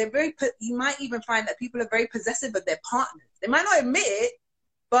relationship, you might even find that people are very possessive of their partners. They might not admit it,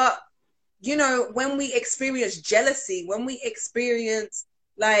 but you know, when we experience jealousy, when we experience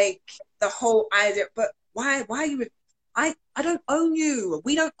like the whole idea, but why are you I don't own you.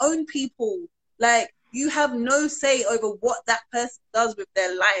 We don't own people. Like, you have no say over what that person does with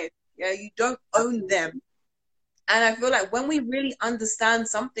their life. Yeah, you don't own them. And I feel like when we really understand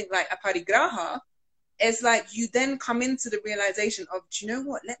something like aparigraha, it's like you then come into the realization of, do you know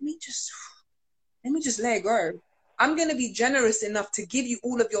what? Let me just let it go. I'm going to be generous enough to give you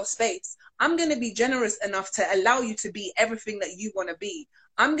all of your space. I'm going to be generous enough to allow you to be everything that you want to be.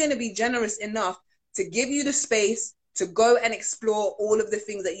 I'm going to be generous enough to give you the space to go and explore all of the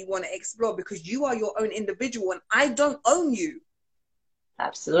things that you want to explore, because you are your own individual and I don't own you.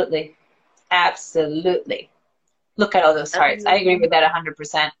 Absolutely. Absolutely. Look at all those hearts. I agree with that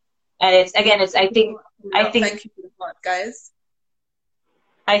 100%. And it's, again, it's, I think, thank you for the heart, guys.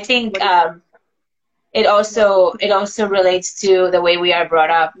 I think, it also relates to the way we are brought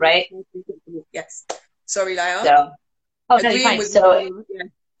up, right? Yes. Sorry, Laia. So, no, you're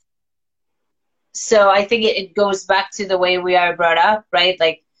fine. So I think it goes back to the way we are brought up, right?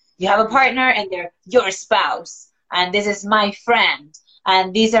 Like, you have a partner and they're your spouse, and this is my friend,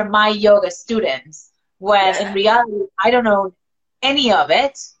 and these are my yoga students. When in reality, I don't know any of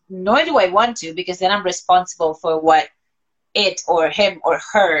it, nor do I want to, because then I'm responsible for what it or him or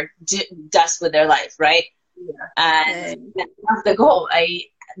her does with their life, right? And that's the goal. I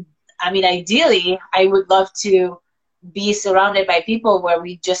mean, ideally, I would love to be surrounded by people where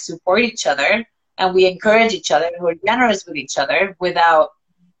we just support each other and we encourage each other and we're generous with each other without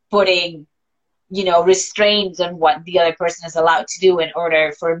putting, you know, restraints on what the other person is allowed to do in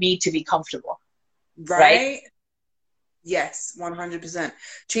order for me to be comfortable. Right? Yes, 100%.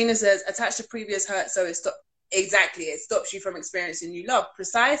 Trina says, attach to previous hurt so it stops you from experiencing new love.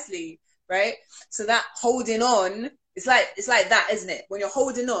 Precisely, right? So that holding on, it's like that, isn't it? When you're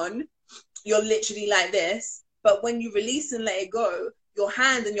holding on, you're literally like this, but when you release and let it go, your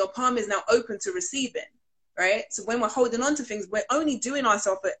hand and your palm is now open to receiving, right? So when we're holding on to things, we're only doing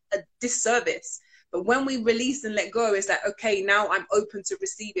ourselves a disservice. But when we release and let go, it's like, okay, now I'm open to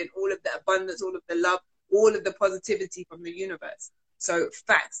receiving all of the abundance, all of the love, all of the positivity from the universe. So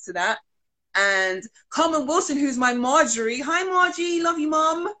facts to that. And Carmen Wilson, who's my Marjorie. Hi, Margie. Love you,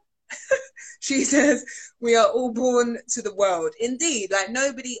 Mom. She says, we are all born to the world. Indeed, like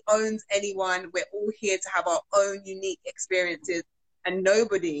nobody owns anyone. We're all here to have our own unique experiences, and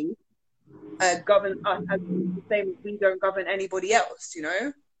nobody governs us as the same as we don't govern anybody else, you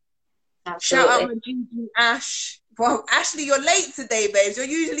know? Absolutely. Shout out my Gigi Ash. Well, Ashley, you're late today, babes. You're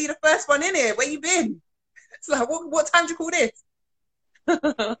usually the first one in here. Where you been? It's like, what time do you call this?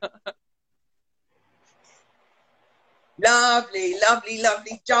 Lovely, lovely,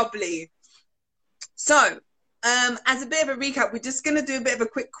 lovely, jubbly. So, as a bit of a recap, we're just going to do a bit of a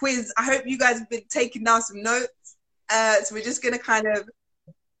quick quiz. I hope you guys have been taking down some notes. So we're just going to kind of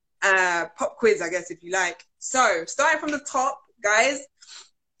pop quiz, I guess, if you like. So, starting from the top, guys.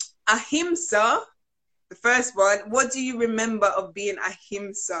 Ahimsa, the first one. What do you remember of being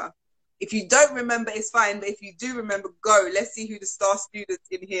ahimsa? If you don't remember, it's fine. But if you do remember, go. Let's see who the star students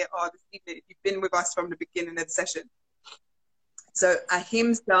in here are this evening. If you've been with us from the beginning of the session. So,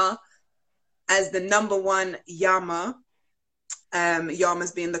 ahimsa as the number one yama.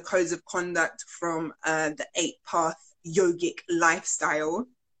 Yamas being the codes of conduct from the 8-path yogic lifestyle.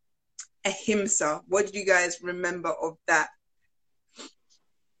 Ahimsa. What do you guys remember of that?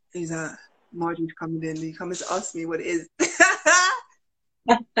 Who's that? Margie's coming in. He comes to ask me what it is.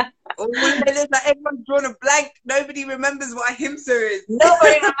 Oh, it looks like everyone's drawn a blank. Nobody remembers what ahimsa is.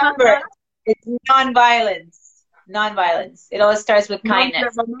 Nobody remembers. It's non-violence. Non-violence. It always starts with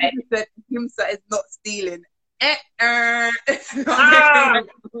kindness. My mom said ahimsa is not stealing.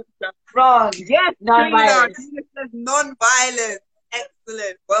 Wrong. Yes, non-violence. Non-violence.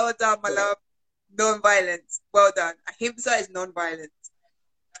 Excellent. Well done, my love. Non-violence. Well done. Ahimsa is non-violence.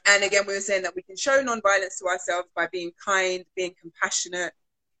 And again, we were saying that we can show non-violence to ourselves by being kind, being compassionate,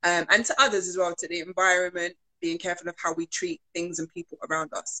 and to others as well, to the environment, being careful of how we treat things and people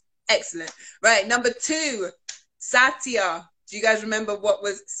around us. Excellent. Right, number 2, Satya. Do you guys remember what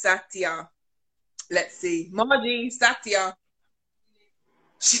was Satya? Let's see. Margie, Satya.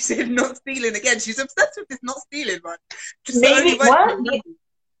 She said not stealing again. She's obsessed with this not stealing one. Maybe one.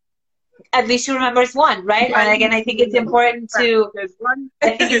 At least she remembers one, right? Yeah, and again, I think it's important to.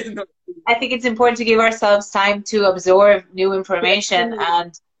 I think it's important to give ourselves time to absorb new information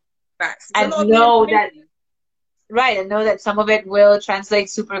and know that. Right, and know that some of it will translate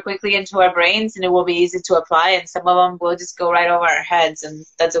super quickly into our brains, and it will be easy to apply, and some of them will just go right over our heads, and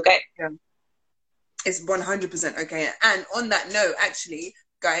that's okay. Yeah. It's 100% okay. And on that note, actually,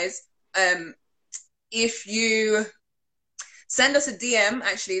 guys, if you send us a DM,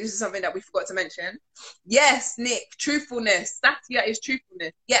 actually, this is something that we forgot to mention. Yes, Nick, truthfulness. Satya is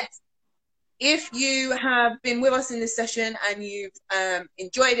truthfulness. Yes. If you have been with us in this session and you've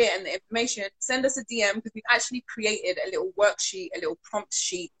enjoyed it and the information, send us a DM, because we've actually created a little worksheet, a little prompt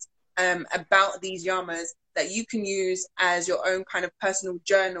sheet about these yamas that you can use as your own kind of personal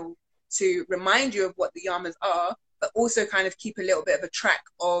journal to remind you of what the yamas are, but also kind of keep a little bit of a track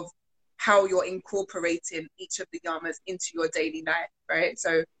of how you're incorporating each of the yamas into your daily life, right?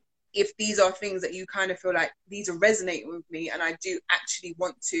 So if these are things that you kind of feel like these are resonating with me and I do actually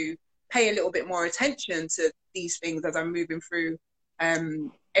want to pay a little bit more attention to these things as I'm moving through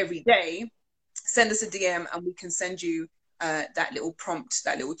every day, send us a DM and we can send you that little prompt,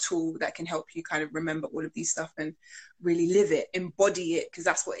 that little tool that can help you kind of remember all of these stuff and really live it, embody it, because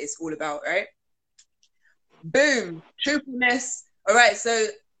that's what it's all about, right? Boom, truthfulness. All right, so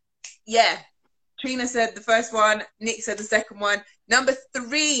yeah, Trina said the first one, Nick said the second one. Number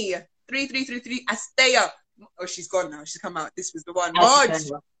 3, Astea. Oh, she's gone now. She's come out. This was the one.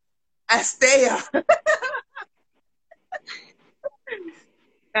 Marge. Astea.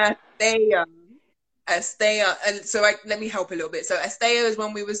 Astea. And so let me help a little bit. So Astea is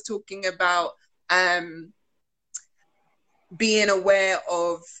when we was talking about being aware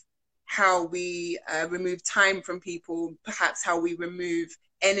of how we remove time from people, perhaps how we remove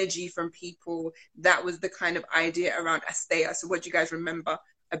energy from people. That was the kind of idea around Astea. So what do you guys remember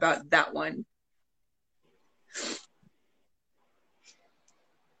about that one?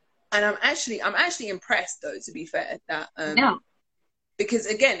 And I'm actually impressed, though, to be fair, that because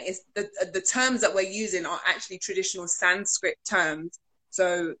again, it's the terms that we're using are actually traditional Sanskrit terms,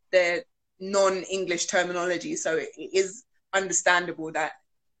 so they're non-English terminology. So it is understandable that,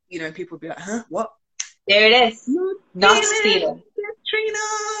 you know, people be like, huh, what? There it is. Not stealing. Trina.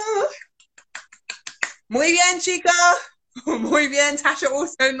 Muy bien, chica. Muy bien. Tasha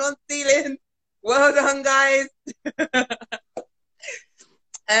also not stealing. Well done, guys.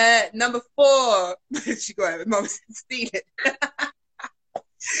 Number 4. She got it. Mom said stealing.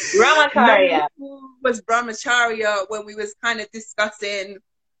 Brahmacharya. Was Brahmacharya, when we was kind of discussing,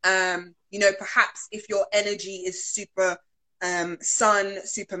 you know, perhaps if your energy is super sun,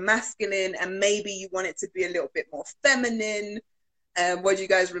 super masculine, and maybe you want it to be a little bit more feminine. What do you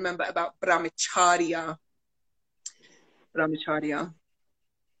guys remember about Brahmacharya? Brahmacharya.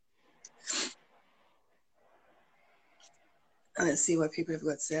 Let's see what people have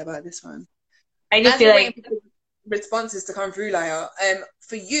got to say about this one. I just feel like responses to come through, Laia.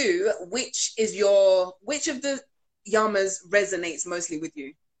 For you, which of the yamas resonates mostly with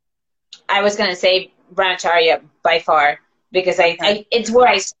you? I was gonna say brahmacharya by far because Okay. it's where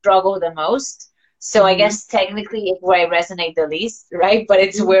I struggle the most. So I Hmm. guess technically it's where I resonate the least, right? But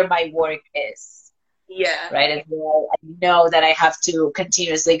it's where my work is, Yeah. right? It's where I know that I have to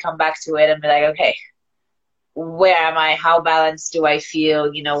continuously come back to it and be like, okay, where am I? How balanced do I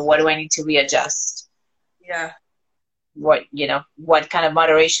feel? You know, what do I need to readjust? Yeah. What, you know, what kind of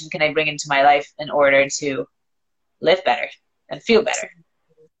moderation can I bring into my life in order to live better and feel better?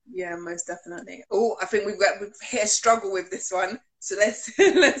 Yeah, most definitely. Oh, I think we've hit a struggle with this one. So let's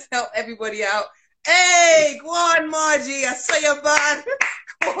let's help everybody out. Hey, go on, Margie. I saw you, bud.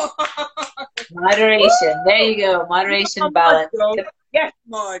 Moderation. There you go. You Moderation, got Marge, balance. though. Yes,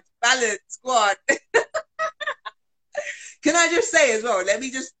 Marge. Balance. Go on. Can I just say as well? Let me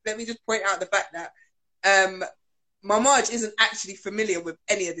just point out the fact that my Marge isn't actually familiar with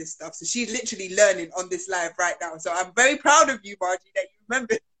any of this stuff, so she's literally learning on this live right now. So I'm very proud of you, Margie, that you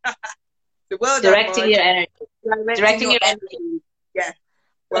remember. So well done, Directing Marge. your energy. Directing Directing your your energy. energy. Yeah, Such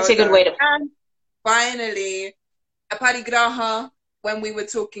well a good way done. to. And finally, Aparigraha, when we were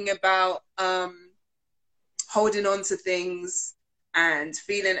talking about holding on to things and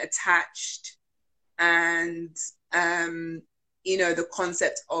feeling attached and the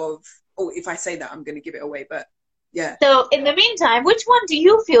concept of, oh, if I say that I'm going to give it away, but yeah. So, in the meantime, which one do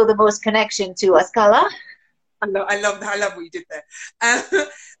you feel the most connection to, Askala? I love what you did there. Um,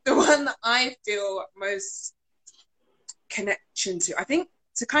 the one that I feel most connection to, I think,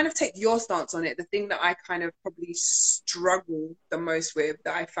 to kind of take your stance on it, the thing that I kind of probably struggle the most with,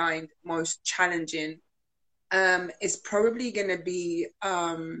 that I find most challenging, is probably going to be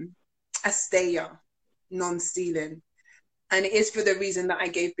Asteya, non-stealing. And it is for the reason that I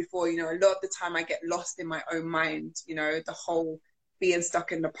gave before. A lot of the time I get lost in my own mind, the whole being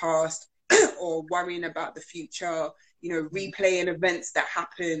stuck in the past or worrying about the future, replaying events that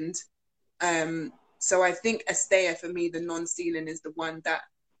happened. So I think Asteya, for me, the non-stealing, is the one that,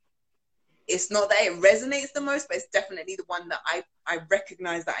 it's not that it resonates the most, but it's definitely the one that I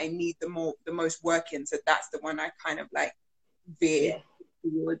recognize that I need the most work in. So that's the one I kind of like veer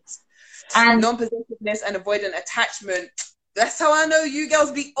towards. And Non-possessiveness and avoidant attachment. That's how I know you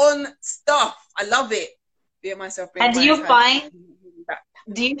girls be on stuff. I love it. Being myself, being and my entire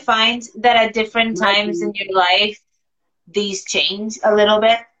do you find that at different times in your life these change a little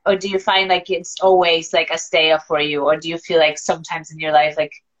bit, or do you find like it's always like a stay up for you, or do you feel like sometimes in your life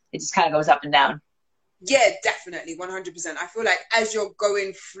like it just kind of goes up and down? Yeah, definitely, 100%. I feel like as you're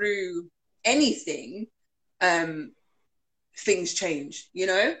going through anything, things change.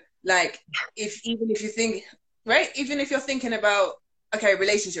 Like even if you think, right, even if you're thinking about, okay,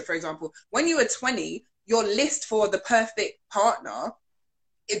 relationship, for example, when you were 20, your list for the perfect partner,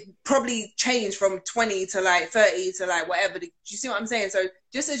 it probably changed from 20 to like 30 to like whatever. Do you see what I'm saying? So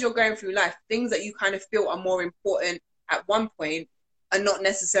just as you're going through life, things that you kind of feel are more important at one point are not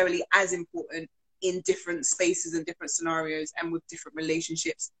necessarily as important in different spaces and different scenarios and with different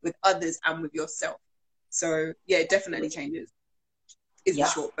relationships with others and with yourself. So yeah, it definitely changes, is the Yeah.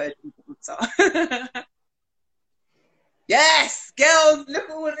 short version of the answer. Yes, girls, look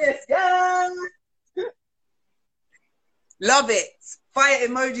at all this. Yes. Love it. Fire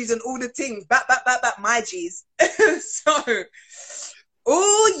emojis and all the things. Back, my G's. So,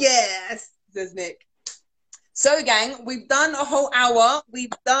 oh yes, says Nick. So, gang, we've done a whole hour.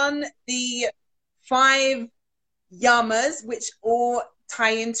 We've done the 5 yamas, which all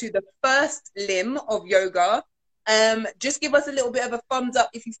tie into the first limb of yoga. Just give us a little bit of a thumbs up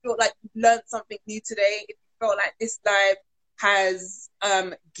if you feel like you've learned something new today. If you felt like this live has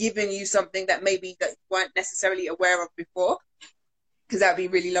given you something that maybe that you weren't necessarily aware of before, because that'd be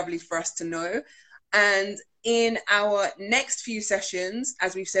really lovely for us to know. And in our next few sessions,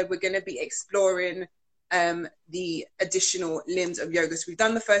 as we've said, we're going to be exploring the additional limbs of yoga. So we've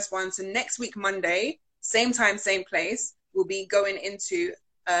done the first one. So next week, Monday, same time, same place, we'll be going into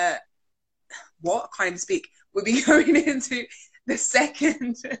what? I can't even speak. We'll be going into the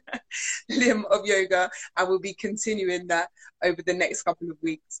second limb of yoga, and we'll be continuing that over the next couple of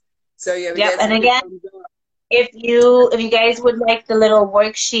weeks. So yeah, Yep. And again, if you guys would like the little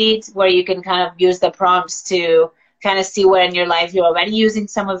worksheet where you can kind of use the prompts to kind of see where in your life you're already using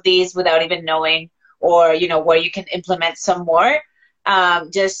some of these without even knowing, or where you can implement some more,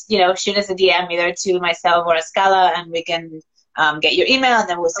 just shoot us a DM either to myself or Ascala, and we can get your email, and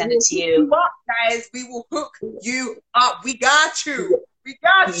then we'll send it to you. Up, guys, we will hook you up. We got you. We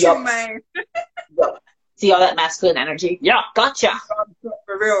got you, man. See all that masculine energy? Yeah, gotcha.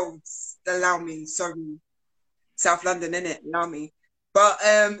 For real, allow me. Sorry, South London, innit? Allow me. But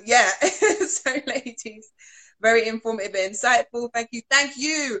yeah. So, ladies, very informative and insightful. Thank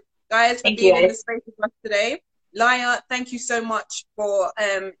you guys, for Thank you, being in the guys. space with us today. Laia, thank you so much for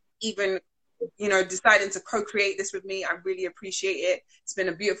even deciding to co-create this with me. I really appreciate it. It's been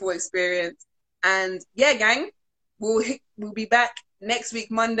a beautiful experience. And yeah, gang, we'll be back next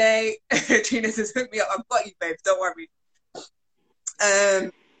week, Monday. Trina says, hook me up. I've got you, babe. Don't worry.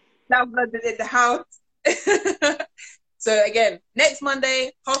 Love London in the house. So again, next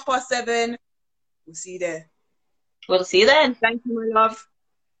Monday, 7:30. We'll see you there. We'll see you then. Thank you, my love.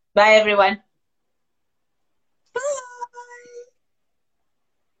 Bye, everyone.